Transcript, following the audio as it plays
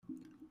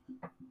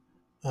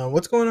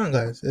What's going on,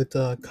 guys? It's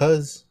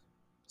Cuz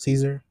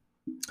Caesar,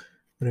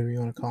 whatever you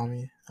want to call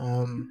me.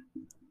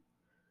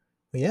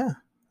 But yeah,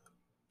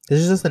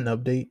 this is just an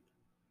update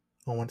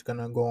on what's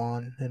gonna go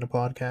on in the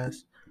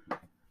podcast.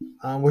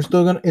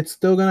 It's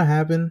still gonna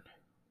happen.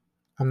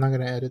 I'm not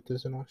gonna edit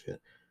this and all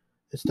shit.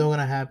 It's still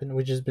gonna happen.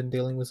 We've just been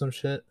dealing with some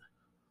shit.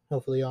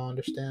 Hopefully, y'all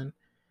understand,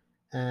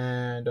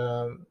 and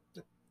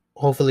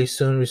hopefully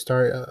soon we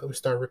start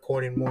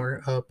recording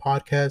more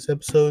podcast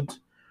episodes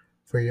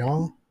for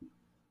y'all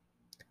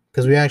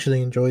because we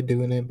actually enjoyed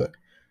doing it, but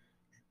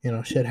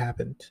shit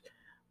happened.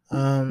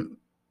 Um,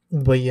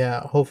 but yeah,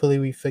 hopefully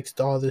we fixed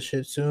all this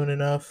shit soon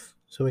enough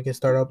so we can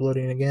start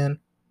uploading again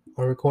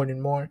or recording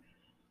more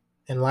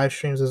and live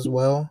streams as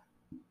well.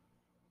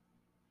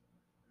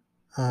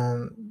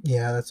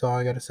 Yeah, that's all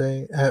I gotta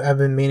say. I've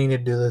been meaning to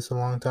do this a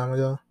long time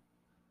ago.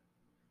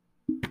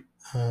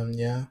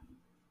 Yeah.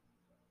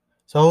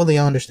 So hopefully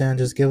y'all understand.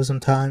 Just give us some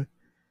time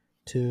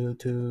to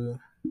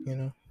you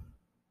know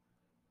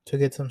to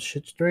get some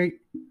shit straight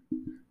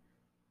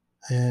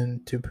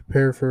and to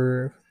prepare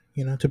for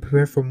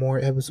more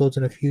episodes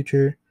in the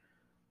future,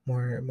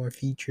 more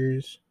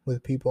features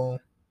with people,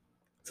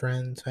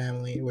 friends,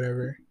 family,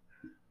 whatever.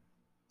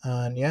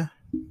 And yeah,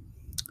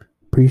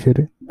 appreciate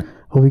it.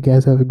 Hope you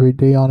guys have a great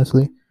day,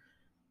 honestly.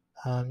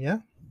 Yeah,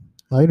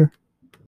 later.